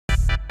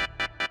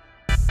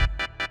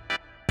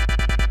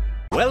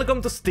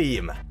Welcome to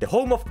Steam, the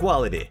home of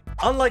quality.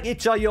 Unlike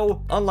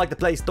itch.io, unlike the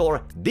Play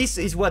Store, this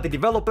is where the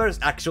developers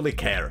actually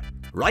care.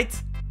 Right?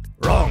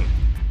 Wrong.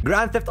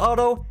 Grand Theft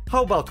Auto?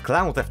 How about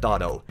Clown Theft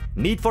Auto?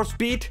 Need for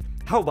Speed?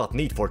 How about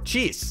Need for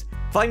Cheese?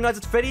 Five Nights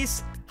at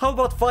Freddy's? How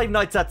about Five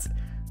Nights at...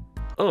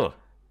 So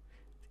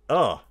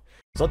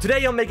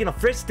today I'm making a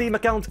fresh Steam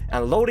account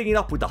and loading it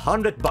up with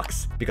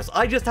 $100 because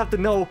I just have to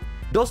know,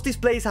 does this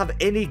place have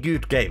any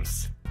good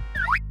games?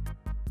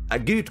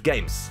 Good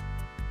games.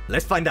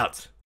 Let's find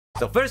out.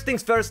 So first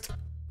things first,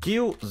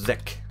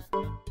 qzeq.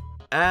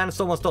 And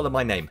someone stole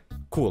my name.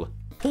 Cool.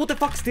 Who the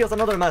fuck steals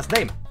another man's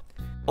name?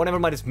 Oh, never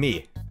mind, it's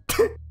me.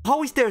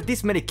 How is there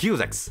this many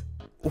qzeqs?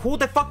 Who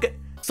the fuck?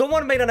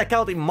 Someone made an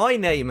account in my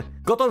name,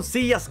 got on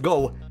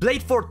CSGO,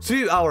 played for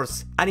 2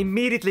 hours, and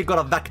immediately got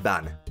a VAC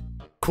ban.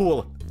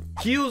 Cool.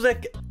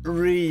 qzeq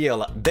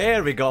real.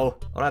 There we go.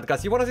 Alright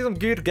guys, you wanna see some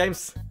good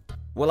games?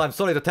 Well, I'm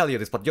sorry to tell you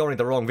this, but you're in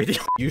the wrong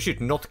video. You should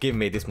not give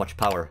me this much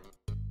power.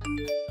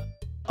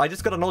 I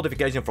just got a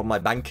notification from my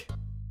bank.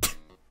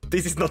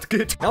 This is not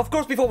good. Now, of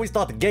course, before we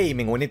start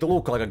gaming, we need to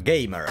look like a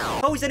gamer.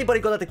 How is anybody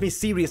gonna take me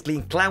seriously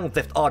in Clown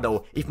Theft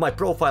Auto if my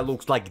profile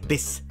looks like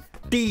this?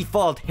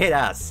 Default head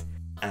ass.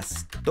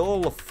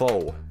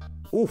 Astolfo.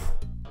 Ooh.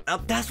 Now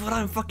that's what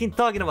I'm fucking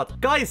talking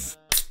about. Guys!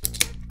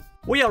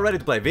 We are ready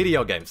to play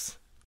video games.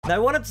 Now I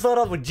wanted to start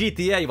out with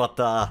GTA, but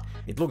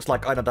it looks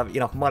like I don't have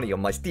enough money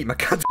on my Steam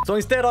account. So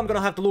instead I'm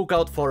gonna have to look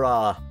out for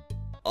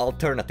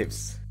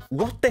alternatives.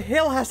 What the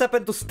hell has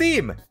happened to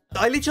Steam?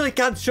 I literally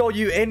can't show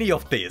you any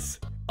of these.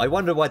 I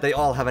wonder why they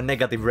all have a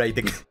negative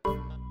rating.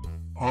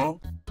 Huh?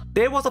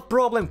 There was a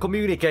problem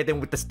communicating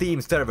with the Steam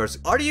servers.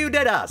 Are you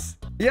deadass?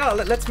 Yeah,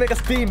 let's make a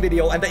Steam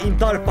video and the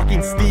entire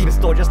fucking Steam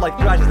store just like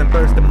crashes and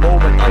burns the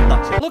moment I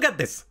touch it. Look at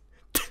this.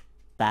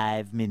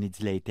 5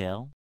 minutes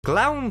later.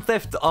 Clown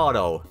Theft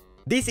Auto.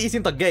 This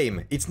isn't a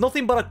game. It's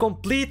nothing but a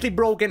completely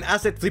broken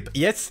asset flip.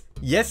 Yes,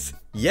 yes,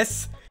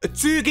 yes.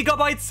 2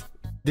 gigabytes.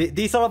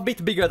 These are a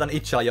bit bigger than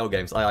itch.io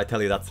games, I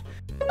tell you that.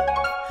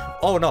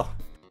 Oh no.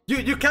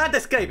 You can't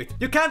escape it.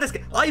 You can't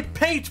escape. I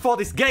paid for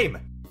this game.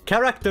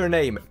 Character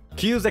name,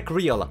 qzeq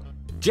real.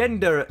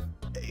 Gender,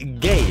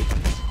 gay.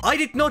 I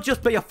did not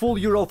just pay a full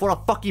euro for a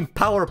fucking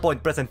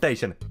PowerPoint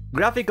presentation.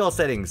 Graphical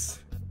settings,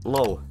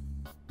 low.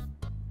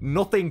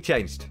 Nothing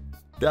changed.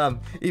 Damn,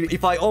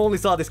 if I only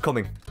saw this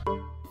coming.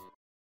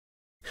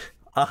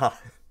 Aha.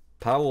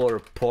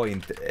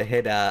 PowerPoint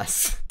head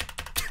ass.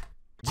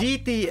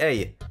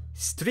 GTA.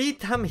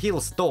 Streatham Hill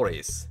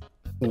Stories.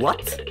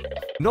 What?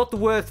 Not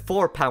worth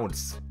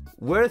 £4.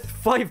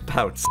 Worth £5.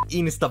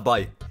 Insta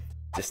buy.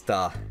 Just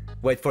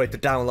wait for it to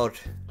download.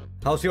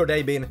 How's your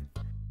day been?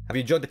 Have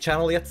you joined the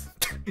channel yet?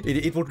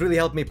 It would really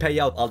help me pay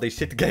out all these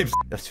shit games.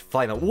 That's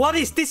final. What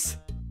is this?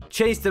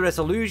 Change the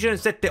resolution,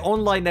 set the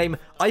online name.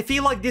 I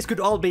feel like this could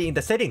all be in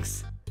the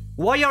settings.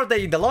 Why are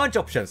they in the launch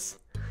options?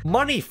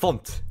 Money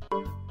font.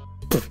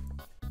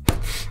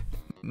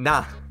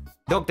 Nah.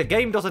 Dog, the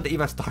game doesn't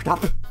even start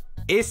up.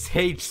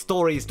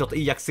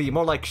 shstories.exe,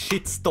 more like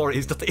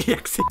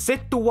shitstories.exe.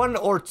 Set to 1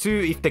 or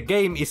 2 if the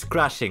game is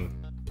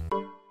crashing.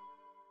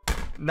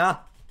 Nah,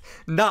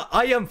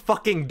 I am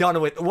fucking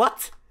done with...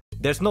 What?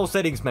 There's no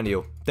settings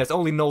menu. There's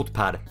only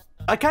notepad.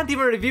 I can't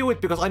even review it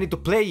because I need to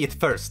play it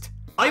first.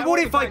 I would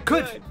if I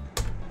could!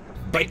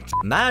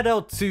 Mad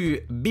out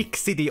to Big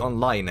City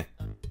Online.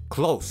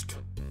 Closed.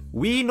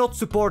 We not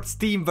support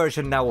Steam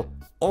version now,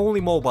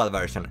 only mobile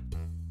version.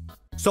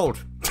 Sold.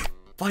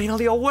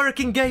 Finally a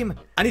working game!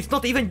 And it's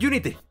not even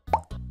Unity!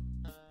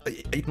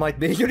 It might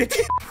be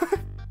Unity.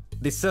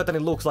 This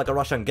certainly looks like a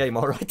Russian game,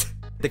 alright?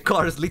 The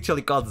car is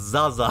literally called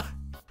Zaza.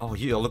 Oh,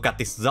 you look at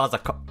this Zaza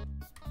car.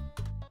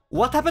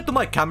 What happened to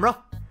my camera?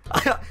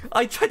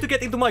 I tried to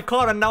get into my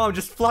car and now I'm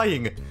just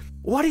flying.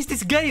 What is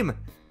this game?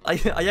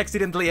 I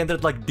accidentally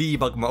entered like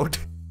debug mode.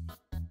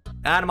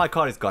 And my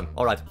car is gone.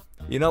 Alright.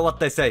 You know what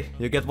they say.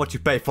 You get what you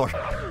pay for.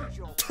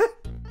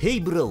 Hey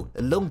bro,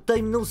 a long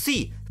time no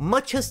see.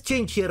 Much has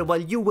changed here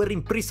while you were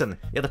in prison.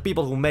 Yeah, the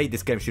people who made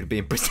this game should be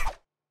in prison.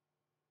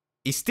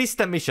 Is this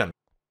the mission?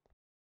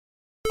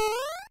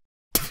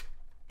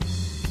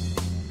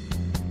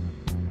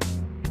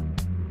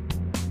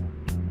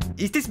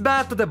 Is this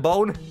bad to the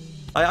bone?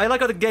 I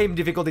like how the game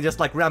difficulty just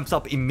like ramps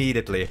up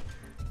immediately.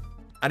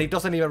 And it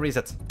doesn't even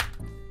reset.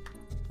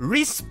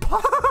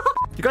 Respawn?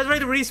 You guys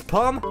ready to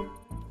respawn?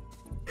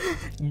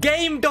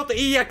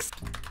 Game.exe.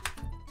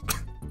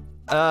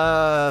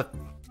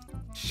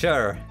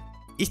 Sure.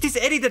 Is this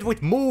edited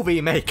with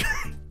Movie Maker?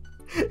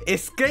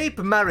 Escape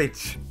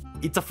Marriage.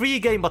 It's a free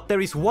game, but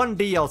there is one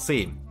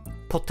DLC.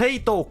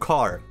 Potato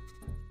Car.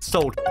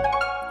 Sold.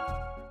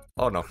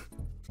 Oh no.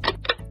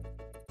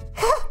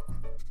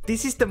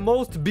 This is the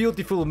most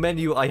beautiful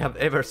menu I have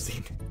ever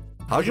seen.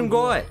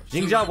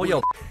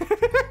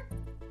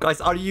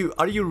 Guys, are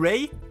you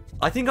Ray?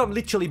 I think I'm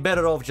literally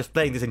better off just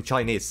playing this in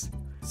Chinese.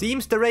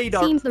 Seems the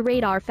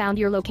radar found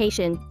your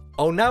location.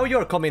 Oh, now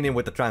you're coming in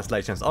with the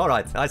translations.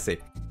 Alright, I see.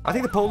 I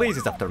think the police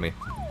is after me.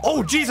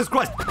 Oh, Jesus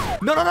Christ!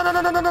 No, no, no,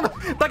 no, no, no, no, no!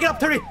 Back it up,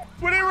 Terry!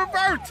 Will it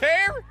revert,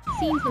 Terry?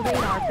 Seems the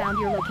radar found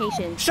your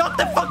location. Shut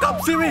the fuck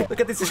up, Siri! Look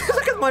at this.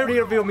 Look at my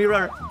rear view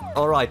mirror.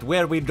 Alright,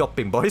 where are we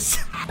dropping, boys?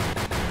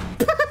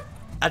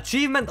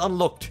 Achievement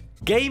unlocked.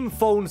 Game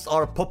phones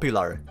are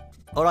popular.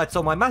 Alright,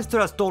 so my master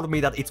has told me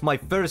that it's my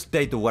first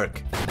day to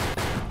work.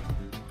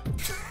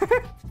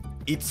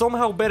 It's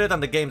somehow better than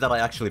the game that I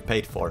actually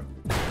paid for.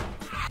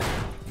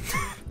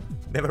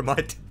 Never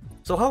mind.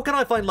 So how can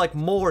I find like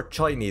more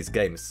Chinese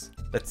games?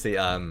 Let's see,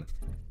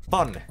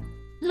 fun.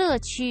 乐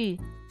趣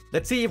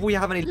Let's see if we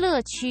have any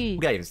乐趣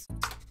games.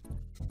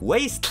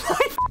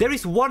 Wasteland? There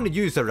is one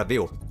user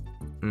review.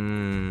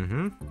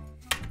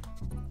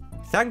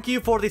 Thank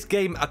you for this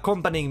game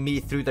accompanying me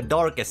through the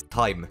darkest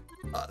time.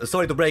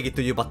 Sorry to break it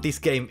to you, but this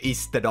game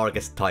is the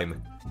darkest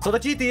time. So the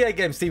GTA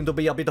games seem to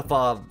be a bit of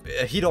a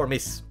hit or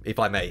miss, if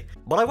I may.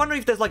 But I wonder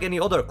if there's like any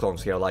other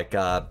clones here, like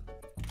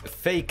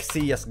fake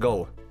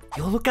CSGO.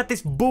 Yo, look at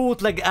this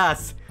bootleg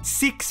ass.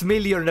 6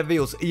 million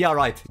reviews. Yeah,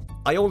 right.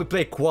 I only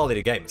play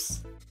quality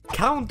games.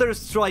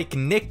 Counter-Strike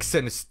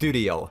Nexon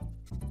Studio.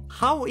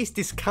 How is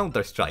this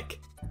Counter-Strike?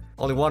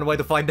 Only one way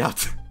to find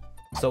out.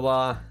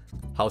 So,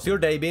 how's your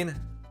day been?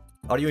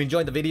 Are you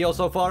enjoying the video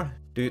so far?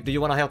 Do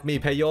you want to help me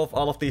pay off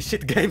all of these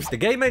shit games? The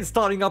game ain't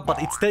starting up,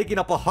 but it's taking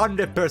up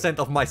 100%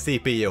 of my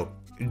CPU.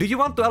 Do you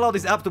want to allow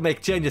this app to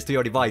make changes to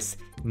your device?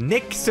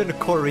 Nexon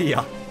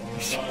Korea.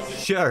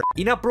 Sure.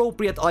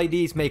 Inappropriate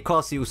IDs may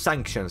cause you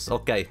sanctions.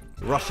 Okay,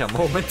 Russia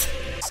moment.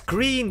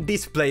 Screen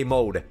display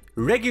mode.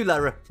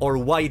 Regular or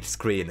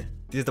widescreen.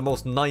 This is the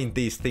most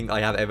 90s thing I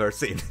have ever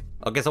seen.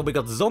 Okay, so we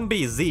got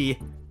Zombie Z,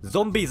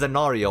 Zombie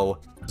Scenario,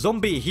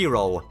 Zombie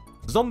Hero,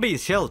 Zombie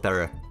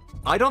Shelter.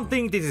 I don't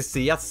think this is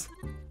CS.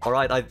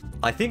 Alright,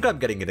 I think I'm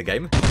getting in the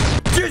game.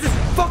 Jesus,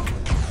 fuck!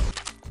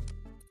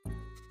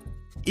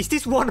 Is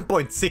this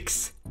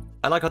 1.6?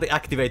 I like how the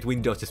activate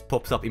window just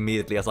pops up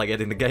immediately as I get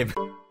in the game.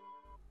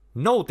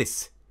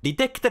 Notice,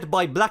 detected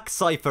by Black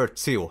Cypher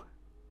 2.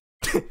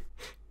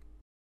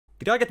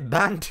 Did I get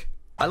banned?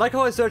 I like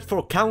how I search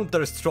for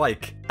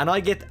Counter-Strike and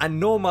I get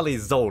Anomaly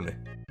Zone.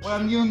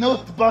 When you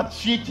not but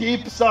she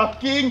keep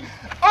sucking.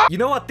 You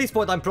know, at this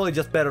point I'm probably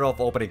just better off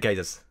opening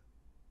cases.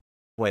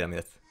 Wait a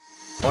minute.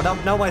 Oh,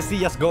 now my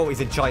CSGO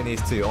is in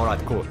Chinese too.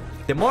 Alright, cool.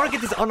 The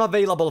market is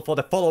unavailable for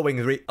the following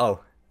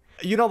Oh.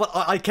 You know what?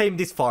 I came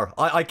this far.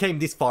 I came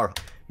this far.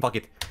 Fuck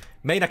it.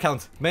 Main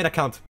account. Main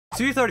account.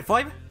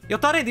 235? Yo,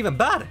 that ain't even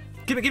bad.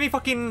 Give me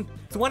fucking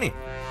 20.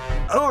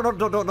 Oh, no,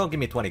 don't give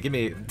me 20. Give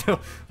me...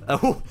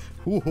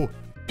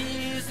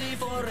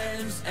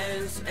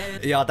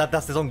 Yeah,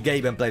 that's the song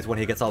Gaben plays when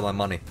he gets all my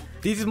money.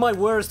 This is my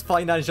worst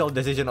financial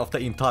decision of the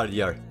entire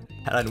year.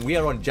 And we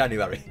are on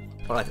January.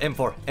 Alright,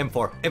 M4.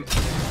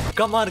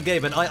 Come on,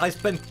 Gaben. I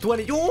spent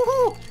 20...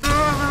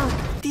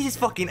 This is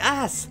fucking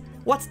ass.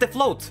 What's the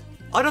float?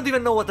 I don't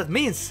even know what that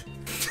means.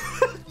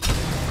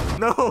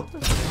 No.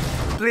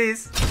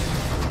 Please.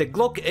 The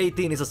Glock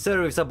 18 is a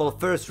serviceable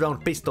first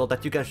round pistol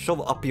that you can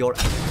shove up your...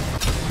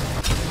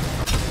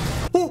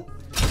 Ooh.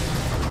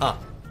 Ah,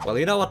 well,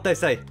 you know what they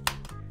say.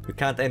 You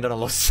can't end on a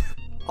loss.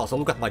 Also,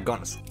 look at my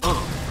guns.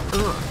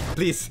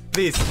 Please.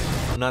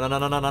 No.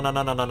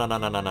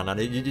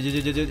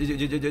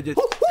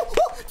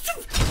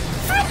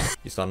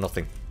 You saw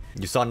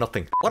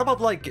nothing. What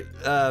about like,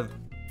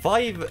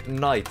 Five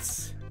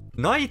Nights?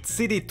 Night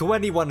City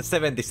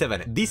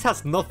 2177. This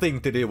has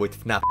nothing to do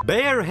with FNAF.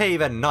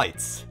 Bearhaven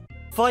Nights.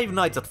 Five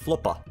Nights at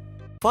Floppa.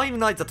 Five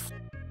Nights at...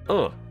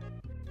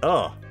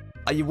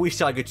 I wish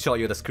I could show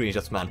you the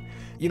screenshots, man.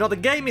 You know, the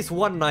game is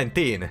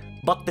 119,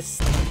 but the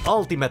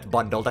Ultimate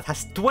Bundle that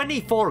has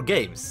 24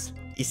 games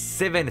is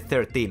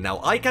 713.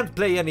 Now, I can't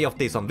play any of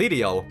these on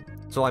video,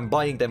 so I'm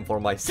buying them for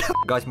myself.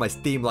 Guys, my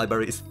Steam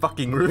library is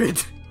fucking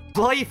ruined.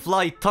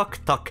 Fly, tuck,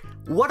 tuck.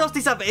 What does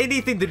this have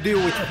anything to do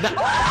with...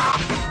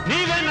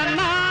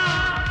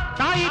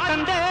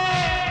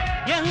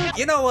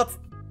 You know what?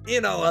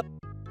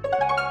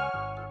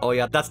 Oh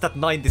yeah, that's that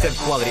 90-cent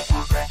quality.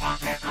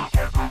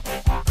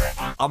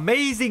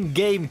 Amazing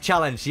game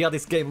challenge. Yeah,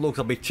 this game looks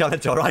a bit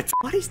challenge, alright.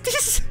 What is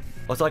this?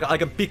 Also, I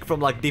can pick from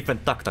like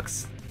different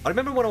tuk-tuks. I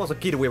remember when I was a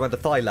kid, we went to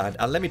Thailand,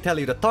 and let me tell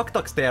you, the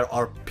tuk-tuks there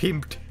are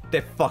pimped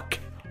the fuck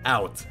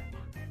out.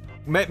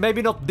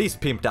 Maybe not this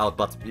pimped out,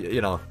 but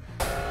you know.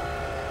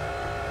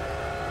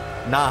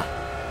 Nah.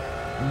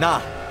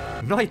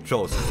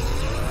 Nitros.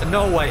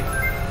 No way.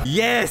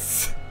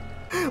 Yes!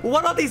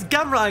 What are these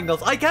camera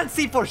angles? I can't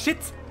see for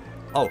shit.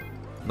 Oh,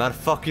 man,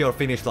 fuck your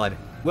finish line.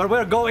 Where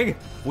we're going,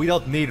 we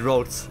don't need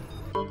roads.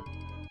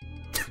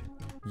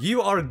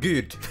 You are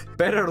good.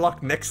 Better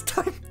luck next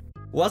time.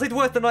 Was it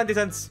worth the 90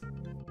 cents?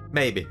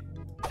 Maybe.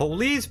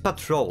 Police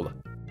Patrol.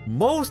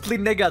 Mostly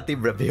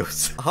negative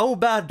reviews. How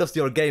bad does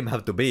your game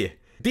have to be?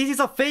 This is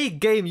a fake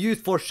game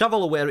used for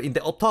shovelware in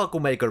the Otaku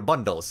Maker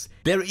bundles.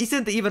 There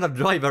isn't even a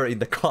driver in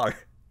the car.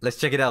 Let's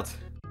check it out.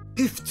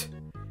 Ooft.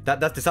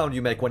 That's the sound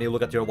you make when you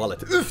look at your wallet.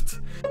 Ooft.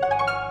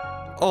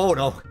 Oh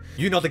no.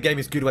 You know the game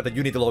is good when the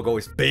Unity logo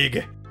is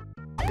big.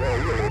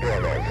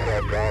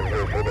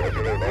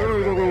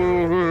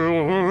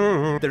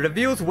 The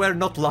reviews were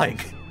not lying.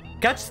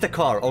 Catch the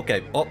car.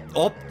 Okay.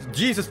 Oh,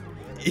 Jesus.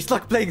 It's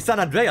like playing San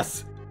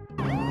Andreas.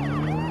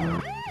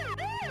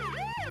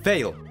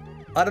 Fail.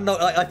 I don't know.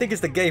 I think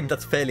it's the game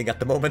that's failing at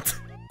the moment.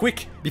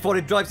 Quick, before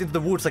it drives into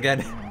the woods again.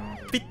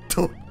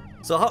 Vittu.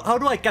 So how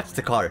do I catch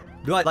the car?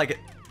 Do I like...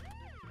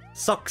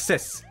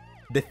 Success.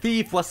 The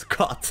thief was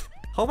caught.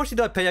 How much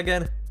did I pay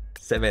again?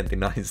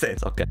 79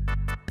 cents. Okay.